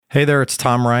Hey there, it's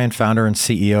Tom Ryan, founder and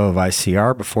CEO of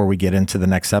ICR. Before we get into the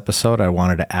next episode, I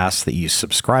wanted to ask that you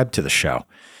subscribe to the show.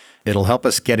 It'll help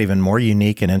us get even more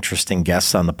unique and interesting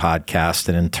guests on the podcast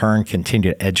and in turn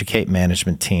continue to educate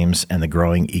management teams and the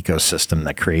growing ecosystem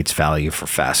that creates value for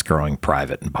fast-growing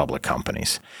private and public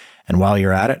companies. And while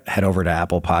you're at it, head over to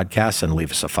Apple Podcasts and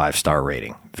leave us a 5-star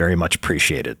rating. Very much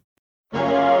appreciated.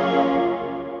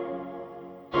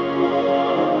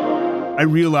 I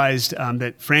realized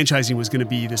that franchising was going to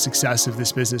be the success of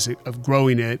this business, of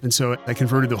growing it. And so I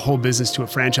converted the whole business to a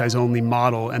franchise-only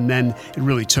model, and then it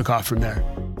really took off from there.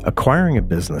 Acquiring a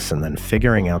business and then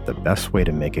figuring out the best way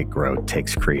to make it grow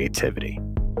takes creativity.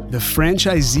 The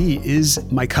franchisee is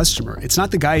my customer. It's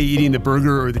not the guy eating the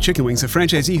burger or the chicken wings. The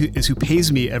franchisee is who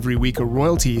pays me every week a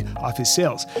royalty off his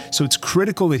sales. So it's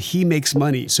critical that he makes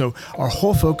money. So our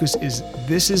whole focus is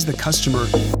this is the customer.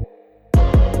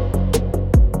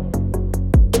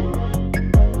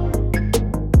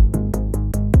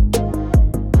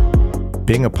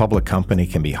 Being a public company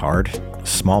can be hard.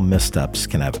 Small missteps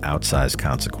can have outsized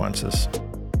consequences.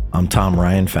 I'm Tom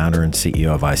Ryan, founder and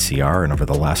CEO of ICR, and over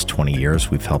the last 20 years,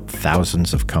 we've helped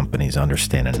thousands of companies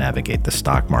understand and navigate the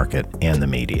stock market and the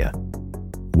media.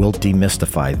 We'll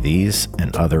demystify these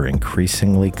and other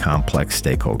increasingly complex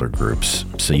stakeholder groups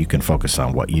so you can focus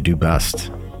on what you do best,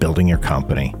 building your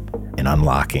company and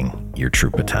unlocking your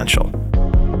true potential.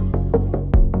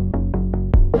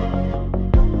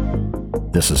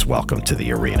 This is Welcome to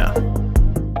the Arena.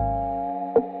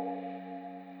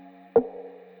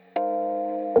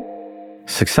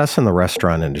 Success in the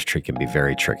restaurant industry can be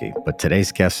very tricky, but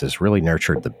today's guest has really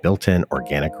nurtured the built-in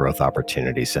organic growth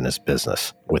opportunities in his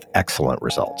business with excellent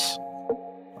results.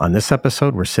 On this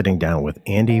episode, we're sitting down with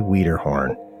Andy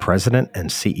Wiederhorn, President and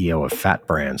CEO of FAT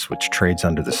Brands, which trades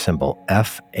under the symbol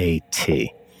FAT.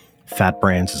 FAT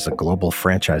Brands is a global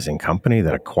franchising company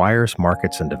that acquires,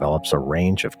 markets, and develops a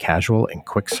range of casual and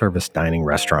quick-service dining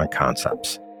restaurant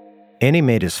concepts. Andy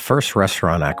made his first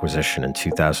restaurant acquisition in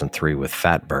 2003 with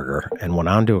Fatburger and went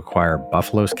on to acquire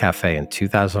Buffalo's Cafe in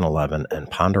 2011 and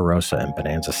Ponderosa and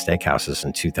Bonanza Steakhouses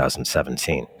in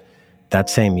 2017. That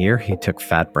same year, he took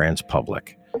FAT Brands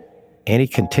public. Andy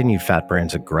continued FAT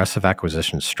Brands' aggressive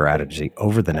acquisition strategy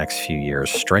over the next few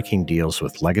years, striking deals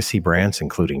with legacy brands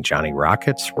including Johnny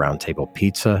Rockets, Round Table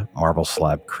Pizza, Marble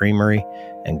Slab Creamery,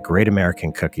 and Great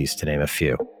American Cookies, to name a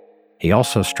few. He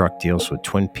also struck deals with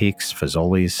Twin Peaks,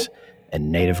 Fazoli's,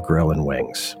 and Native Grill and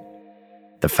Wings.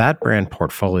 The FAT brand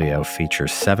portfolio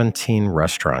features 17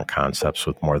 restaurant concepts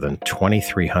with more than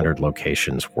 2,300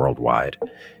 locations worldwide.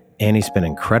 Andy's been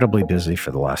incredibly busy for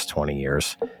the last 20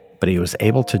 years, but he was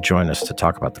able to join us to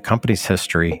talk about the company's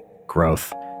history,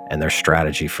 growth, and their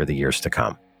strategy for the years to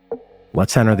come.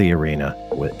 Let's enter the arena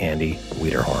with Andy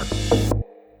Wiederhorn.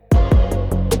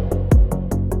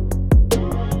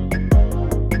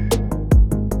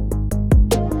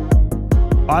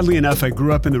 Oddly enough, I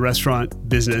grew up in the restaurant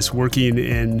business, working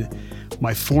in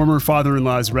my former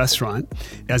father-in-law's restaurant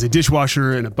as a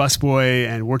dishwasher and a busboy,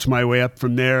 and worked my way up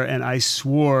from there. And I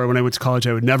swore when I went to college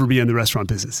I would never be in the restaurant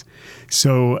business.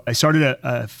 So I started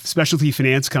a specialty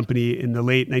finance company in the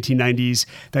late 1990s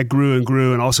that grew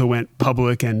and also went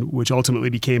public, and which ultimately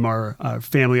became our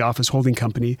family office holding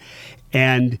company.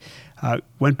 And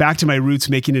went back to my roots,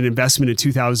 making an investment in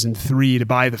 2003 to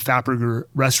buy the Fatburger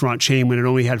restaurant chain when it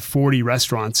only had 40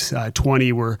 restaurants.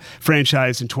 20 were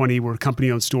franchised and 20 were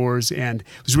company-owned stores. And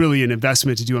it was really an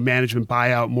investment to do a management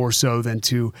buyout more so than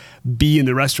to be in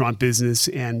the restaurant business.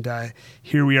 And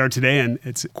here we are today, and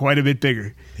it's quite a bit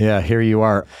bigger. Yeah, here you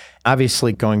are.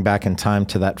 Obviously, going back in time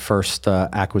to that first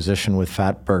acquisition with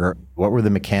Fatburger, what were the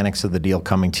mechanics of the deal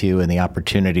coming to you and the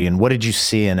opportunity? And what did you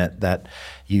see in it that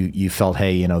you felt,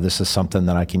 hey, this is something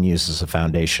that I can use as a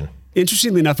foundation?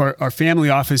 Interestingly enough, our family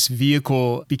office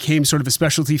vehicle became sort of a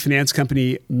specialty finance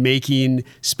company making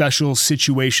special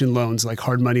situation loans like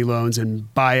hard money loans and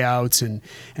buyouts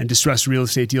and distressed real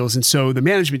estate deals. And so the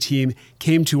management team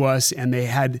came to us and they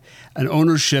had an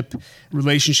ownership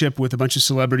relationship with a bunch of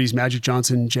celebrities: Magic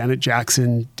Johnson, Janet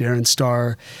Jackson, Darren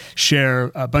Star,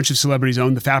 Cher. A bunch of celebrities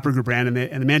owned the Fatburger brand,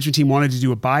 and the management team wanted to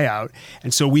do a buyout.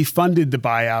 And so we funded the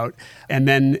buyout. And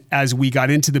then as we got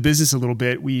into the business a little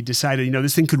bit, we decided,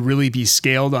 this thing could really be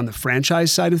scaled on the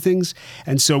franchise side of things.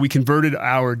 And so we converted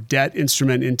our debt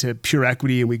instrument into pure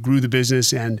equity and we grew the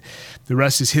business, and the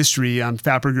rest is history.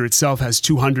 Fatburger itself has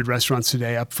 200 restaurants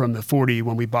today, up from the 40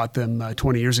 when we bought them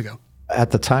 20 years ago.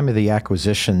 At the time of the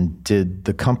acquisition, did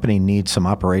the company need some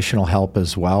operational help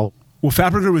as well? Well,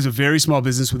 Fatburger was a very small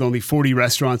business with only 40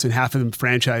 restaurants and half of them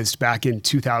franchised back in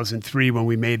 2003 when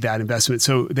we made that investment.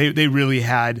 So they really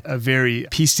had a very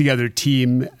pieced together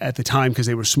team at the time because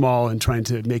they were small and trying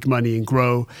to make money and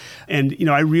grow. And,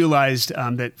 I realized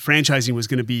that franchising was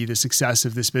going to be the success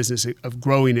of this business, of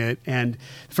growing it. And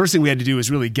the first thing we had to do was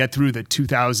really get through the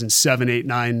 2007, 8,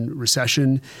 9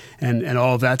 recession and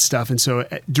all of that stuff. And so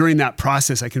during that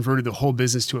process, I converted the whole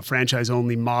business to a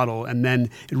franchise-only model, and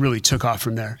then it really took off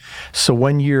from there. So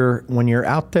when you're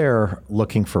out there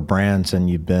looking for brands, and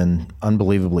you've been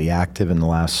unbelievably active in the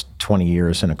last 20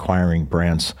 years in acquiring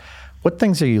brands, what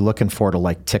things are you looking for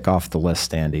to tick off the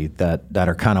list, Andy, that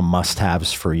are kind of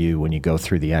must-haves for you when you go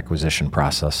through the acquisition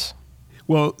process?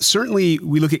 Well, certainly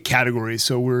we look at categories.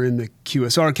 So we're in the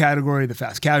QSR category, the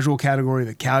fast casual category,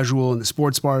 the casual and the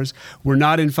sports bars. We're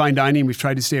not in fine dining. We've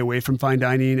tried to stay away from fine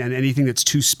dining and anything that's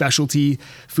too specialty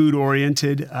food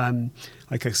oriented.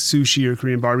 Like a sushi or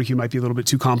Korean barbecue might be a little bit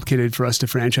too complicated for us to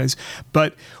franchise.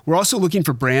 But we're also looking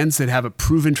for brands that have a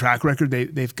proven track record.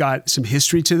 They've got some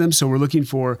history to them. So we're looking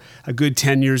for a good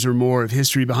 10 years or more of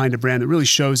history behind a brand that really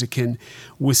shows it can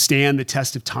withstand the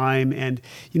test of time. And,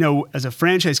 as a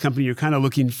franchise company, you're kind of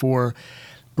looking for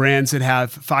brands that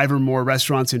have 5 or more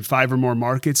restaurants in 5 or more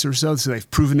markets or so. So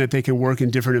they've proven that they can work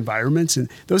in different environments.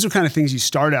 And those are kind of things you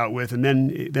start out with. And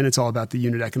then it's all about the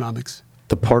unit economics.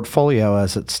 The portfolio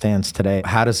as it stands today,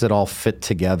 how does it all fit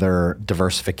together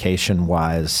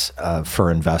diversification-wise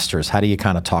for investors? How do you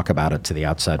kind of talk about it to the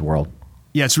outside world?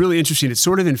 Yeah, it's really interesting. It's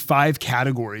sort of in 5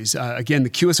 categories. Again, the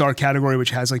QSR category, which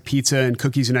has pizza and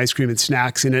cookies and ice cream and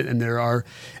snacks in it. And there are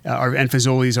our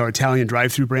Fazoli's, our Italian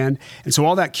drive-through brand. And so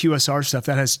all that QSR stuff,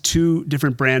 that has 2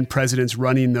 different brand presidents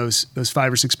running those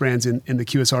 5 or 6 brands in the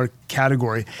QSR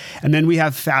category. And then we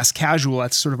have fast casual.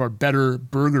 That's sort of our better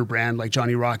burger brand, like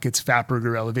Johnny Rockets,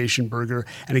 Fatburger, Elevation Burger.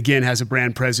 And again, has a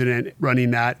brand president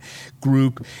running that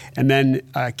group. And then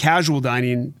casual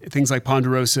dining, things like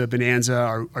Ponderosa, Bonanza,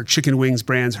 our chicken wings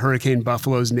brands, Hurricane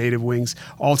Buffalo's, Native Wings,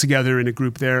 all together in a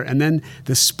group there. And then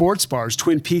the sports bars,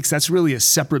 Twin Peaks, that's really a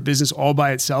separate business all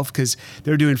by itself because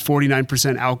they're doing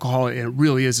 49% alcohol. And it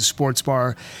really is a sports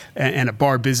bar and a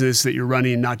bar business that you're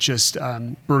running, not just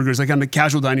burgers. Like on the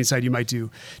casual dining side, you might do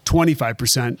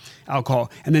 25% alcohol.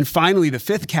 And then finally, the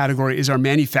 5th category is our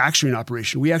manufacturing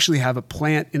operation. We actually have a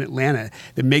plant in Atlanta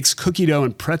that makes cookie dough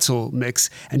and pretzel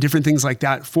mix and different things like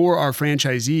that for our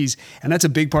franchisees. And that's a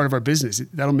big part of our business.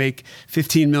 That'll make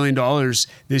 $15 million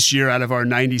this year out of our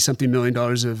 $90-something million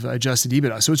of adjusted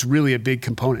EBITDA. So it's really a big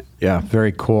component. Yeah,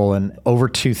 very cool. And over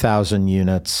 2,000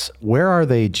 units, where are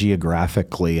they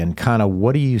geographically, and kind of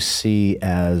what do you see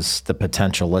as the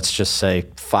potential? Let's just say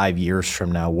 5 years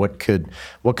from now, what could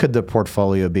the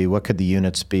portfolio be? What could the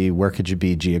units be? Where could you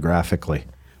be geographically?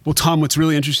 Well, Tom, what's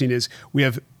really interesting is we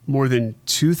have more than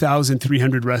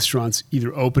 2,300 restaurants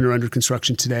either open or under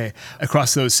construction today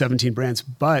across those 17 brands.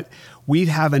 But we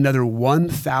have another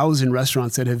 1,000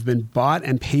 restaurants that have been bought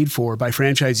and paid for by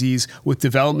franchisees with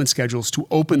development schedules to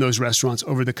open those restaurants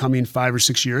over the coming 5 or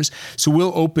 6 years. So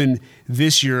we'll open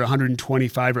this year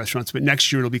 125 restaurants, but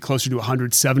next year it'll be closer to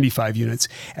 175 units.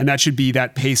 And that should be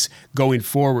that pace going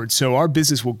forward. So our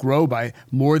business will grow by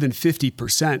more than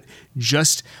 50%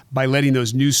 just by letting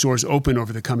those new stores open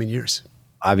over the coming years.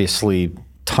 Obviously,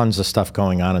 tons of stuff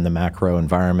going on in the macro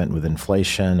environment with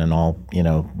inflation and all,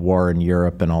 war in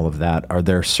Europe and all of that. Are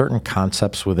there certain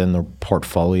concepts within the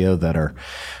portfolio that are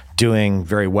doing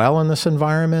very well in this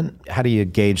environment? How do you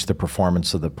gauge the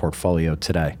performance of the portfolio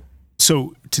today?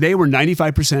 So today we're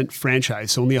 95%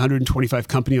 franchise, so only 125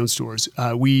 company-owned stores.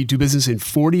 We do business in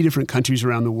 40 different countries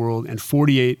around the world and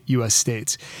 48 U.S.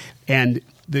 states. And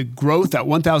the growth, that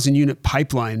 1,000 unit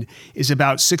pipeline, is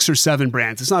about 6 or 7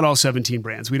 brands. It's not all 17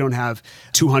 brands. We don't have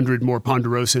 200 more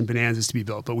Ponderosa and Bonanzas to be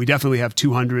built, but we definitely have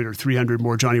 200 or 300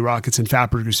 more Johnny Rockets and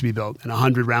Fatburgers to be built, and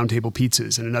 100 Round Table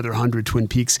Pizzas, and another 100 Twin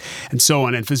Peaks, and so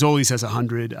on. And Fazoli's has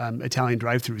 100 Italian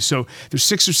drive-thrus. So there's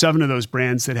 6 or 7 of those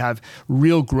brands that have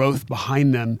real growth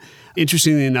behind them.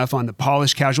 Interestingly enough, on the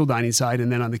polished casual dining side,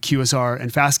 and then on the QSR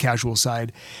and fast casual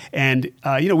side. And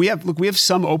we have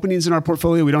some openings in our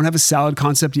portfolio. We don't have a salad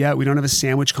concept yet. We don't have a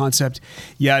sandwich concept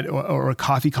yet, or a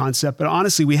coffee concept. But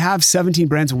honestly, we have 17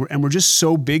 brands, and we're just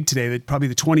so big today that probably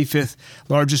the 25th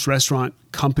largest restaurant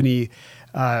company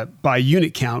by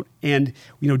unit count. And,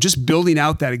 just building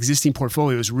out that existing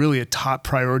portfolio is really a top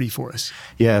priority for us.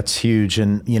 Yeah, it's huge.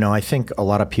 And, I think a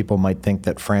lot of people might think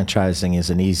that franchising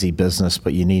is an easy business,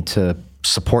 but you need to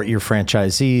support your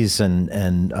franchisees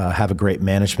and have a great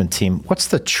management team. What's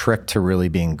the trick to really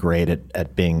being great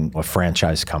at being a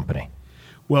franchise company?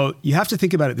 Well, you have to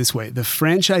think about it this way. The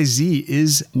franchisee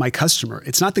is my customer.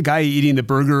 It's not the guy eating the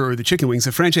burger or the chicken wings.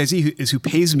 The franchisee is who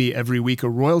pays me every week a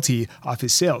royalty off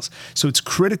his sales. So it's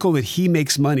critical that he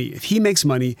makes money. If he makes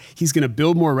money, he's going to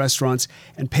build more restaurants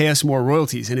and pay us more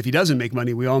royalties. And if he doesn't make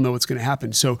money, we all know what's going to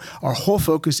happen. So our whole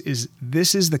focus is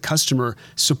this is the customer.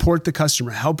 Support the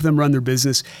customer. Help them run their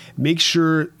business. Make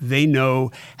sure they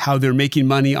know how they're making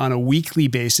money on a weekly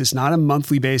basis, not a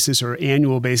monthly basis or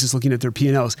annual basis looking at their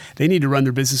P&Ls. They need to run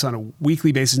their business on a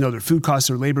weekly basis, know their food costs,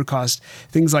 their labor costs,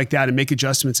 things like that, and make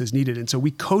adjustments as needed. And so we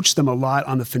coach them a lot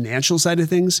on the financial side of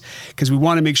things because we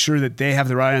want to make sure that they have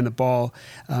their eye on the ball.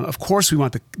 Of course, we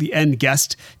want the end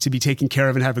guest to be taken care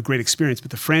of and have a great experience,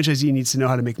 but the franchisee needs to know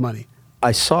how to make money.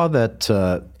 I saw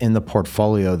that in the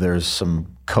portfolio, there's some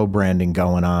co-branding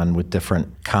going on with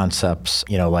different concepts,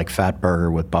 like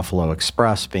Fatburger with Buffalo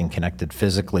Express being connected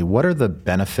physically. What are the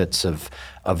benefits of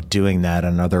doing that?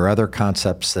 And are there other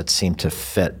concepts that seem to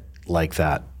fit like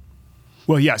that?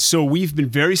 Well, yeah. So we've been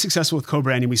very successful with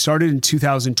co-branding. We started in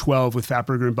 2012 with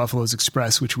Fatburger and Buffalo's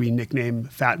Express, which we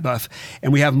nicknamed Fat Buff.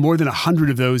 And we have more than 100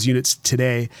 of those units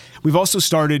today. We've also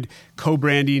started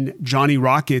co-branding Johnny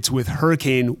Rockets with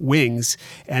Hurricane Wings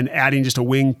and adding just a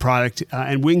wing product.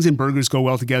 And wings and burgers go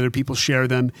well together. People share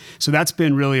them. So that's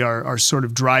been really our sort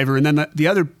of driver. And then the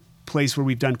other place where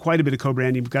we've done quite a bit of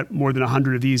co-branding, we've got more than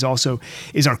 100 of these also,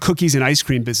 is our cookies and ice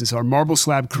cream business, our Marble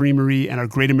Slab Creamery and our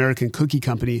Great American Cookie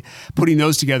Company, putting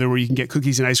those together where you can get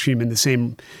cookies and ice cream in the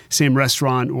same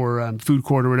restaurant or food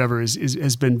court or whatever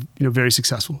has been very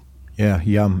successful. Yeah,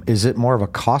 yum. Is it more of a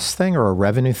cost thing or a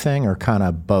revenue thing or kind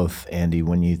of both, Andy,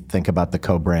 when you think about the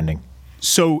co-branding?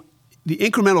 So the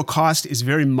incremental cost is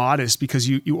very modest because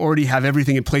you already have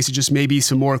everything in place. It just may be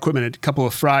some more equipment, a couple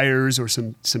of fryers or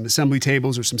some assembly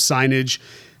tables or some signage,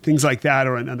 things like that.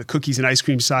 Or on the cookies and ice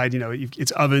cream side, it's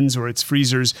ovens or it's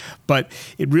freezers. But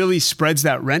it really spreads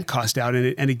that rent cost out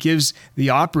and it gives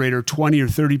the operator 20 or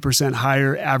 30%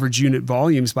 higher average unit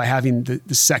volumes by having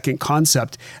the second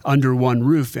concept under one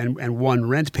roof and one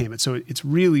rent payment. So it's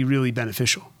really, really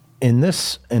beneficial. In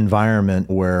this environment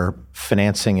where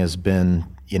financing has been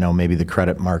maybe the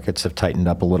credit markets have tightened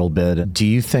up a little bit. Do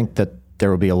you think that there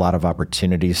will be a lot of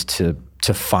opportunities to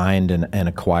find and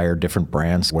acquire different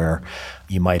brands where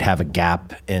you might have a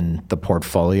gap in the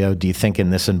portfolio? Do you think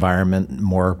in this environment,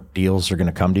 more deals are going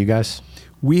to come to you guys?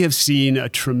 We have seen a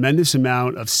tremendous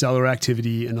amount of seller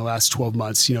activity in the last 12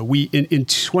 months. We in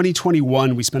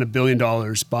 2021 we spent $1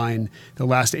 billion buying the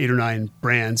last 8 or 9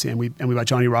 brands, and we bought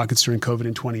Johnny Rockets during COVID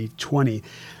in 2020.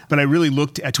 But I really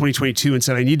looked at 2022 and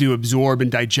said, I need to absorb and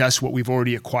digest what we've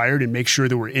already acquired and make sure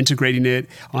that we're integrating it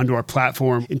onto our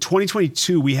platform. In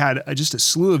 2022, we had just a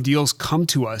slew of deals come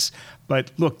to us. But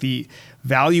look, the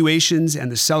valuations and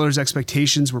the seller's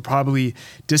expectations were probably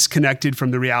disconnected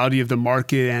from the reality of the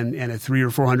market and a 300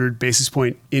 or 400 basis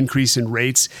point increase in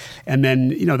rates. And then,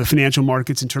 the financial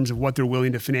markets in terms of what they're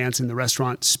willing to finance in the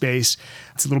restaurant space,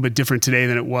 it's a little bit different today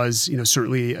than it was,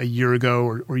 certainly a year ago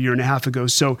or a year and a half ago.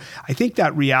 So I think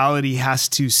that reality has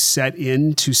to set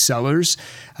into sellers.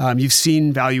 You've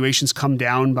seen valuations come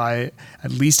down by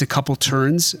at least a couple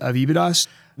turns of EBITDA.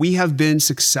 We have been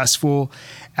successful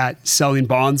at selling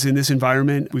bonds in this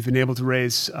environment. We've been able to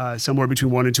raise somewhere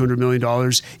between $100 and $200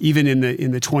 million, even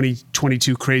in the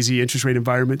 2022 crazy interest rate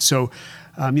environment. So,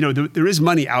 there is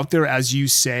money out there, as you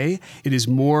say. It is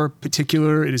more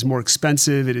particular, it is more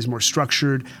expensive, it is more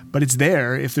structured, but it's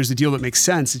there if there's a deal that makes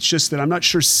sense. It's just that I'm not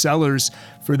sure sellers,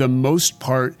 for the most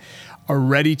part, are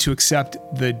ready to accept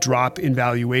the drop in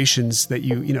valuations that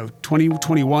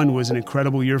 2021 was an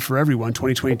incredible year for everyone.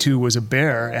 2022 was a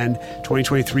bear, and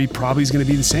 2023 probably is going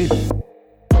to be the same.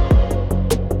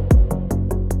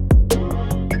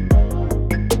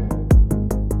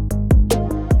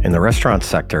 In the restaurant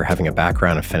sector, having a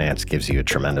background in finance gives you a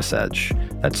tremendous edge.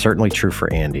 That's certainly true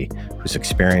for Andy, whose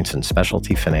experience in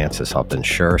specialty finance has helped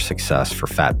ensure success for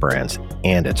Fat Brands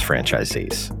and its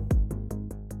franchisees.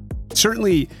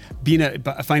 Certainly, being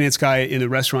a finance guy in the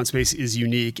restaurant space is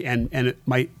unique, and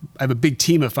I have a big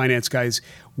team of finance guys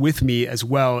with me as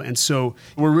well. And so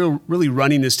we're really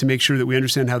running this to make sure that we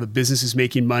understand how the business is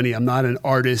making money. I'm not an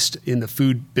artist in the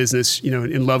food business,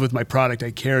 in love with my product. I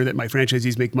care that my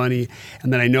franchisees make money,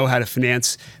 and then I know how to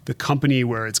finance the company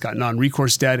where it's got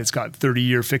non-recourse debt, it's got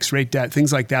 30-year fixed rate debt,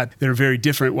 things like that are very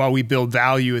different while we build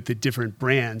value at the different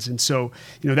brands. And so,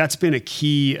 that's been a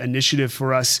key initiative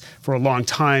for us for a long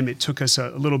time. It took us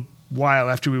a little while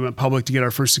after we went public to get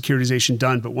our first securitization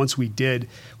done. But once we did,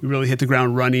 we really hit the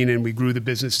ground running and we grew the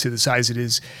business to the size it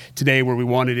is today where we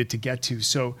wanted it to get to.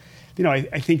 So,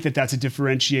 I think that that's a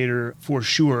differentiator for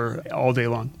sure all day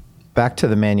long. Back to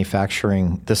the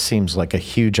manufacturing, this seems like a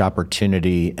huge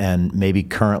opportunity and maybe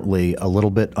currently a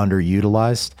little bit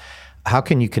underutilized. How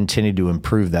can you continue to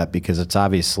improve that? Because it's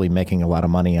obviously making a lot of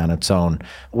money on its own.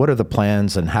 What are the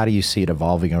plans and how do you see it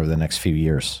evolving over the next few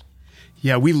years?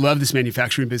 Yeah, we love this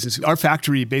manufacturing business. Our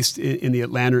factory based in the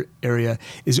Atlanta area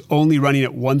is only running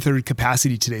at 1/3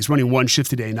 capacity today. It's running one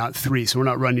shift a day, not three. So we're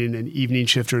not running an evening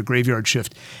shift or a graveyard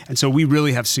shift. And so we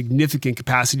really have significant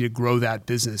capacity to grow that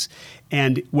business.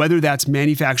 And whether that's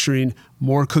manufacturing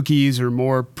more cookies or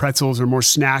more pretzels or more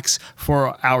snacks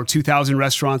for our 2,000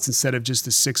 restaurants instead of just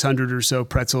the 600 or so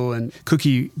pretzel and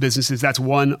cookie businesses, that's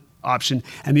one option.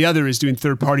 And the other is doing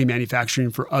third-party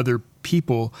manufacturing for other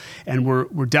people. And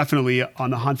we're definitely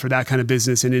on the hunt for that kind of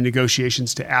business and in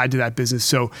negotiations to add to that business.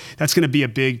 So that's going to be a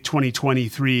big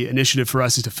 2023 initiative for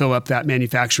us, is to fill up that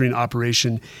manufacturing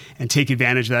operation and take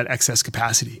advantage of that excess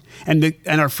capacity. And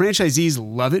our franchisees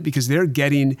love it because they're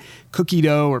getting cookie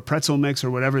dough or pretzel mix or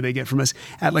whatever they get from us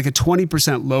at like a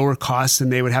 20% lower cost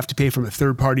than they would have to pay from a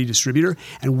third-party distributor.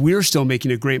 And we're still making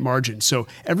a great margin. So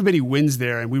everybody wins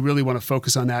there. And we really want to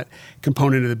focus on that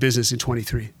component of the business in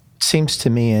 23. Seems to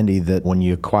me, Andy, that when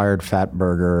you acquired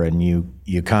Fatburger and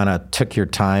you kind of took your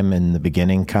time in the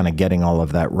beginning, kind of getting all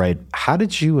of that right, how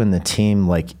did you and the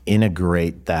team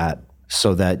integrate that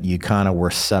so that you kind of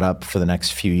were set up for the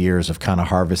next few years of kind of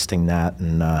harvesting that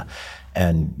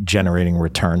and generating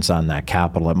returns on that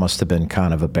capital? It must have been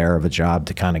kind of a bear of a job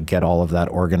to kind of get all of that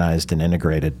organized and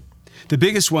integrated. The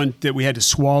biggest one that we had to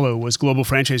swallow was Global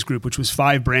Franchise Group, which was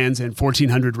 5 brands and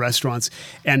 1,400 restaurants,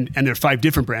 and they're 5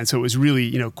 different brands. So it was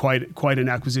really, quite an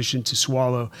acquisition to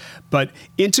swallow. But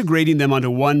integrating them onto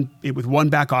with one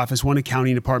back office, one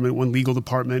accounting department, one legal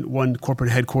department, one corporate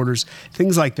headquarters,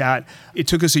 things like that. It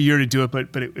took us a year to do it,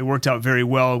 but it worked out very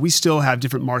well. We still have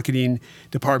different marketing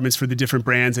departments for the different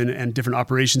brands and different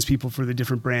operations people for the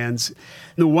different brands.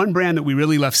 The one brand that we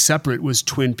really left separate was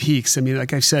Twin Peaks. I mean,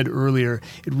 like I said earlier,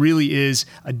 it really is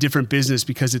a different business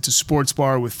because it's a sports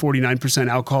bar with 49%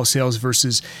 alcohol sales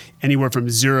versus anywhere from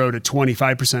 0 to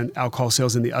 25% alcohol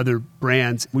sales in the other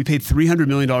brands. We paid $300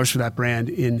 million for that brand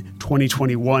in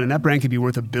 2021, and that brand could be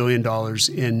worth $1 billion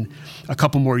in a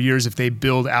couple more years if they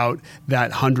build out that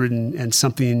 100 and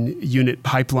something unit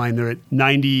pipeline. They're at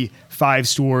 95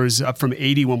 stores, up from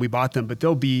 80 when we bought them, but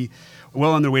they'll be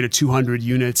well on their way to 200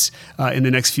 units in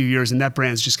the next few years, and that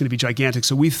brand's just going to be gigantic.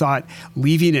 So we thought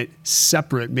leaving it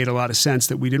separate made a lot of sense,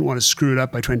 that we didn't want to screw it up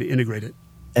by trying to integrate it.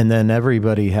 And then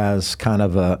everybody has kind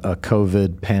of a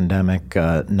COVID pandemic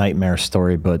nightmare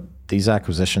story, but these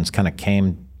acquisitions kind of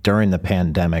came during the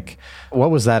pandemic.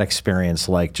 What was that experience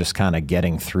like, just kind of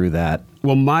getting through that?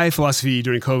 Well, my philosophy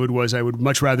during COVID was I would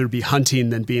much rather be hunting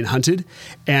than being hunted.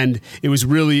 And it was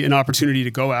really an opportunity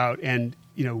to go out and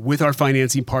with our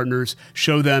financing partners,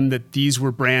 show them that these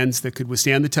were brands that could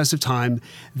withstand the test of time,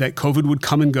 that COVID would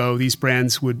come and go. These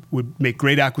brands would make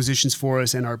great acquisitions for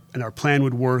us, and our plan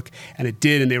would work, and it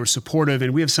did, and they were supportive.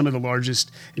 And we have some of the largest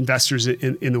investors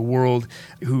in the world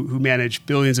who manage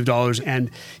billions of dollars, and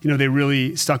they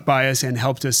really stuck by us and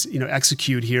helped us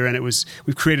execute here. And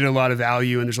we've created a lot of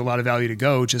value, and there's a lot of value to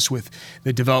go just with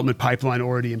the development pipeline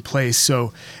already in place.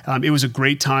 So it was a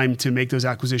great time to make those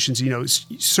acquisitions.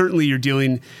 Certainly you're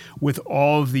dealing with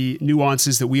all of the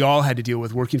nuances that we all had to deal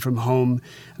with, working from home,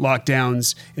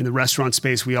 lockdowns in the restaurant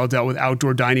space. We all dealt with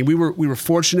outdoor dining. We were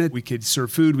fortunate. We could serve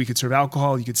food, we could serve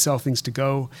alcohol, you could sell things to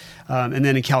go. And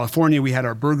then in California, we had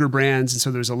our burger brands, and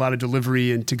so there's a lot of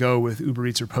delivery and to go with Uber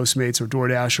Eats or Postmates or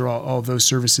DoorDash or all of those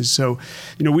services. So,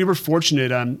 we were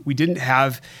fortunate. We didn't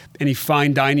have any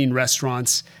fine dining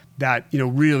restaurants that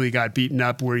really got beaten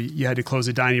up where you had to close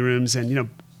the dining rooms, and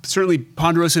certainly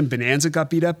Ponderosa and Bonanza got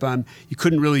beat up. You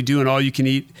couldn't really do an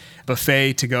all-you-can-eat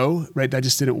buffet to go, right? That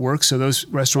just didn't work. So those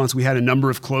restaurants, we had a number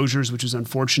of closures, which was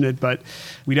unfortunate, but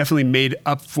we definitely made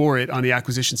up for it on the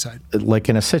acquisition side. Like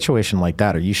in a situation like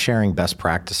that, are you sharing best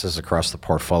practices across the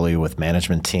portfolio with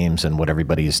management teams and what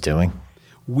everybody is doing?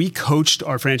 We coached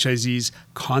our franchisees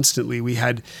constantly. We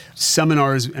had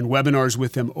seminars and webinars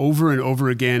with them over and over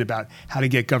again about how to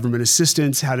get government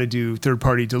assistance, how to do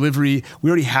third-party delivery.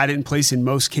 We already had it in place in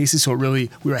most cases, so we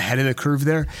were ahead of the curve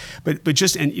there. But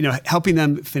just helping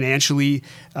them financially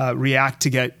react to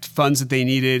get funds that they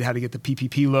needed, how to get the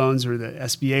PPP loans or the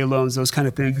SBA loans, those kind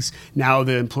of things. Now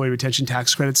the employee retention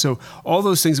tax credit. So all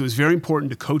those things, it was very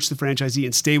important to coach the franchisee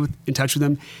and stay in touch with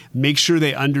them, make sure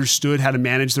they understood how to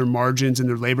manage their margins and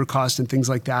their labor costs and things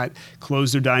like that,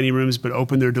 close their dining rooms but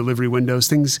open their delivery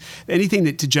windows, anything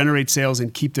to generate sales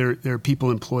and keep their people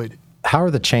employed. How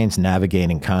are the chains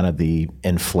navigating kind of the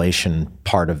inflation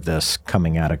part of this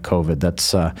coming out of COVID?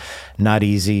 That's not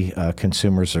easy.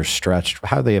 Consumers are stretched.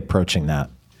 How are they approaching that?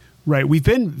 Right. We've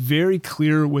been very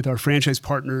clear with our franchise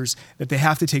partners that they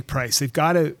have to take price. They've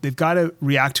got to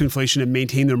react to inflation and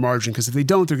maintain their margin, because if they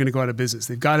don't, they're going to go out of business.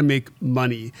 They've got to make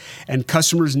money. And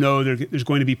customers know there's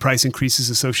going to be price increases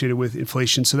associated with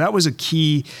inflation. So that was a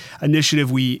key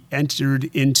initiative we entered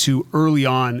into early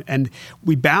on. And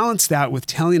we balanced that with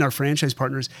telling our franchise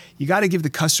partners, you got to give the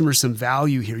customer some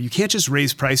value here. You can't just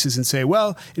raise prices and say,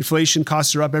 well, inflation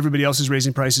costs are up, everybody else is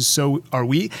raising prices, so are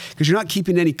we, because you're not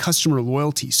keeping any customer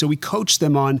loyalty. So we coach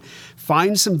them on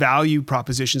find some value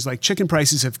propositions, like chicken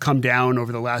prices have come down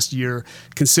over the last year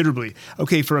considerably.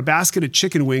 Okay, for a basket of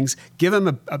chicken wings, give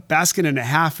them a basket and a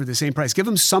half for the same price. Give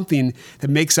them something that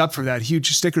makes up for that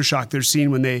huge sticker shock they're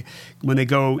seeing when they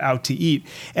go out to eat.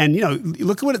 And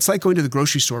look at what it's like going to the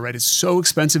grocery store, right? It's so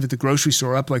expensive at the grocery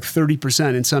store, up like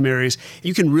 30% in some areas.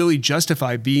 You can really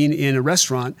justify being in a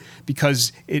restaurant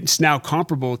because it's now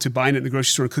comparable to buying it in the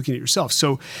grocery store and cooking it yourself.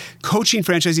 So coaching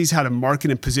franchisees how to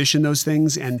market and position those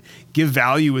things and give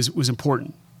value was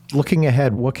important. Looking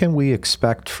ahead, what can we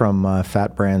expect from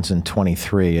FAT Brands in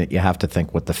 23? You have to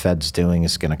think what the Fed's doing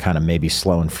is going to kind of maybe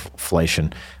slow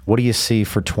inflation. What do you see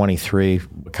for 23?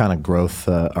 What kind of growth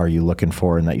are you looking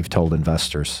for and that you've told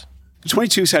investors?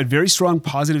 22 has had very strong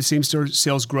positive same-store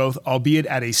sales growth, albeit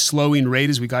at a slowing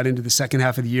rate as we got into the second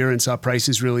half of the year and saw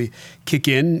prices really kick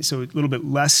in. So a little bit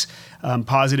less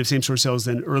positive same-store sales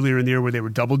than earlier in the year where they were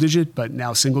double-digit, but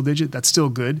now single-digit. That's still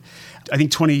good. I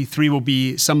think 23 will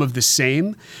be some of the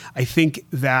same. I think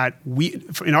that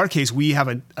in our case, we have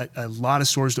a lot of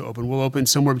stores to open. We'll open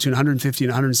somewhere between 150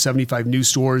 and 175 new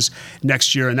stores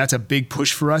next year, and that's a big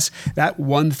push for us. That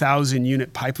 1,000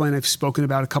 unit pipeline I've spoken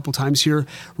about a couple times here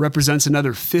represents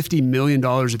another $50 million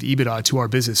of EBITDA to our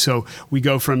business. So we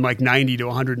go from like 90 to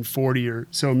 140 or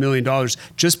so $1 million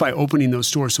just by opening those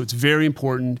stores. So it's very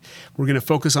important. We're going to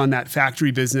focus on that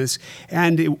factory business.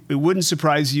 And it wouldn't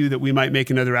surprise you that we might make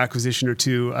another acquisition or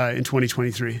two in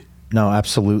 2023. No,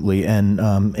 absolutely. And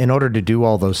in order to do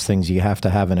all those things, you have to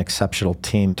have an exceptional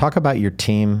team. Talk about your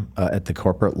team at the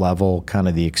corporate level, kind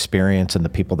of the experience and the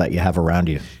people that you have around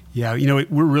you. Yeah,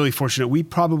 we're really fortunate. We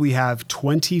probably have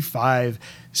 25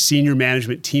 senior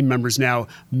management team members now,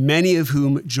 many of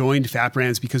whom joined FAT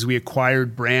Brands because we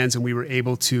acquired brands and we were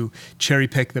able to cherry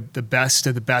pick the best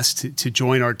of the best to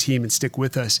join our team and stick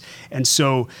with us. And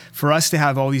so for us to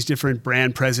have all these different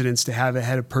brand presidents, to have a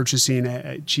head of purchasing,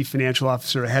 a chief financial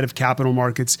officer, a head of capital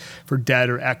markets for debt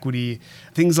or equity,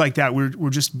 things like that, we're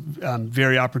just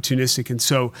very opportunistic. And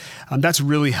so that's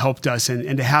really helped us.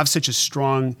 And to have such a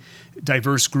strong,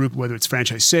 diverse group, whether it's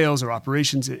franchise sales or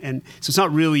operations. And so it's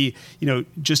not really,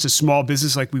 just a small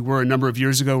business like we were a number of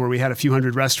years ago where we had a few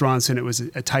hundred restaurants and it was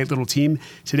a tight little team.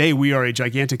 Today, we are a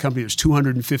gigantic company. There's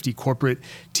 250 corporate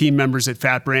team members at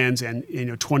FAT Brands and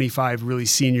 25 really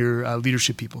senior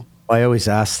leadership people. I always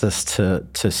ask this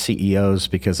to CEOs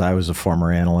because I was a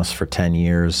former analyst for 10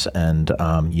 years and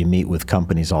you meet with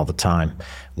companies all the time.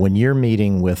 When you're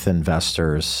meeting with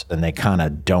investors and they kind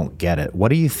of don't get it, what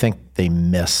do you think they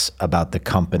miss about the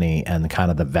company and kind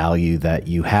of the value that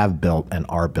you have built and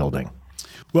are building?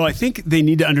 Well, I think they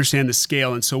need to understand the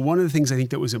scale. And so one of the things I think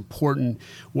that was important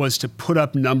was to put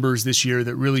up numbers this year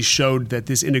that really showed that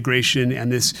this integration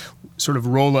and this sort of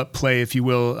roll-up play, if you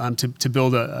will, to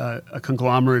build a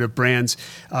conglomerate of brands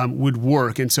would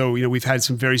work. And so, we've had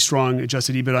some very strong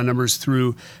adjusted EBITDA numbers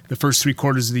through the first 3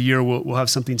 quarters of the year. We'll have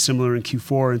something similar in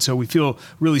Q4. And so we feel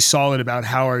really solid about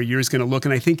how our year is going to look.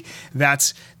 And I think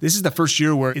this is the first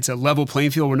year where it's a level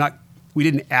playing field. We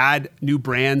didn't add new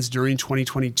brands during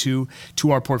 2022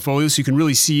 to our portfolio. So you can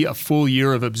really see a full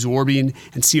year of absorbing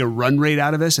and see a run rate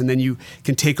out of us. And then you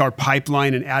can take our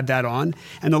pipeline and add that on.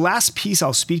 And the last piece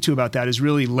I'll speak to about that is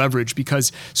really leverage,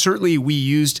 because certainly we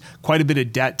used quite a bit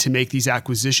of debt to make these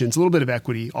acquisitions, a little bit of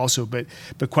equity also, but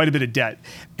quite a bit of debt.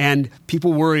 And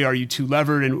people worry, are you too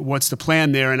levered and what's the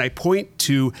plan there? And I point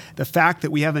to the fact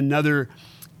that we have another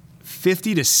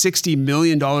 $50 to $60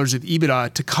 million of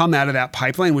EBITDA to come out of that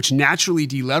pipeline, which naturally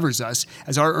delevers us.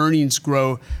 As our earnings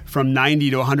grow from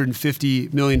 $90 to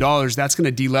 $150 million, that's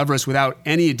going to delever us without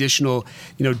any additional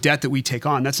debt that we take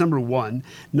on. That's number one.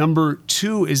 Number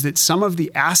two is that some of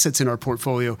the assets in our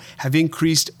portfolio have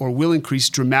increased or will increase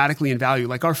dramatically in value,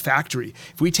 like our factory.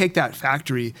 If we take that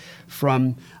factory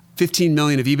from $15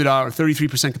 million of EBITDA or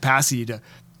 33% capacity to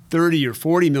 $30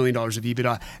 or $40 million of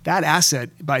EBITDA, that asset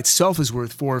by itself is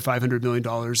worth $400 or $500 million.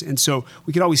 And so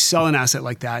we could always sell an asset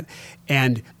like that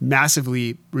and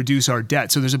massively reduce our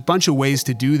debt. So there's a bunch of ways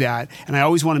to do that. And I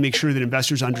always want to make sure that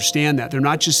investors understand that. They're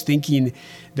not just thinking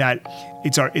that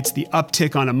it's the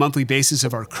uptick on a monthly basis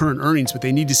of our current earnings, but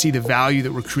they need to see the value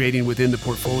that we're creating within the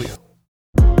portfolio.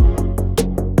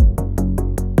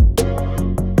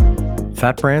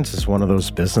 FAT Brands is one of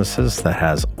those businesses that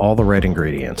has all the right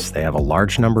ingredients. They have a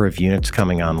large number of units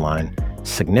coming online,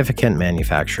 significant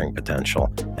manufacturing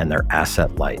potential, and they're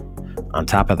asset light. On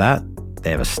top of that,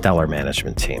 they have a stellar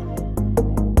management team.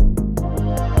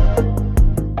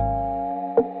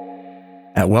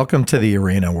 At Welcome to the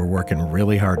Arena, we're working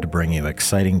really hard to bring you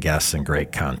exciting guests and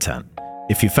great content.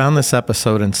 If you found this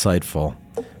episode insightful,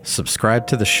 subscribe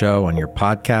to the show on your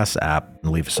podcast app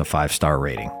and leave us a 5-star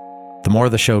rating. The more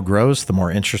the show grows, the more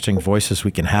interesting voices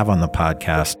we can have on the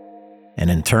podcast,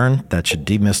 and in turn, that should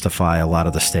demystify a lot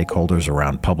of the stakeholders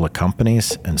around public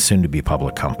companies and soon-to-be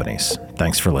public companies.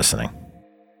 Thanks for listening.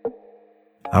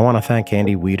 I want to thank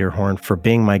Andy Wiederhorn for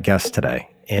being my guest today.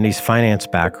 Andy's finance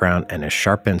background and his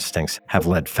sharp instincts have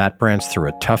led FAT Brands through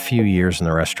a tough few years in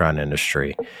the restaurant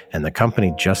industry, and the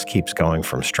company just keeps going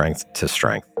from strength to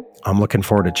strength. I'm looking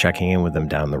forward to checking in with him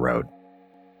down the road.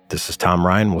 This is Tom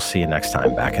Ryan. We'll see you next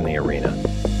time back in the arena.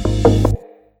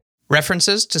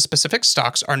 References to specific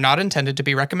stocks are not intended to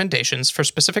be recommendations for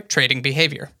specific trading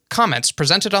behavior. Comments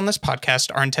presented on this podcast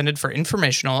are intended for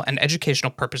informational and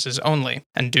educational purposes only,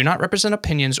 and do not represent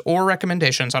opinions or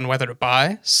recommendations on whether to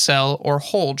buy, sell, or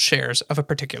hold shares of a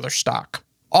particular stock.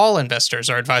 All investors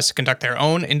are advised to conduct their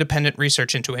own independent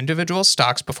research into individual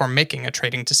stocks before making a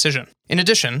trading decision. In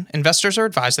addition, investors are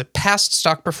advised that past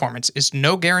stock performance is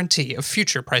no guarantee of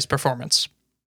future price performance.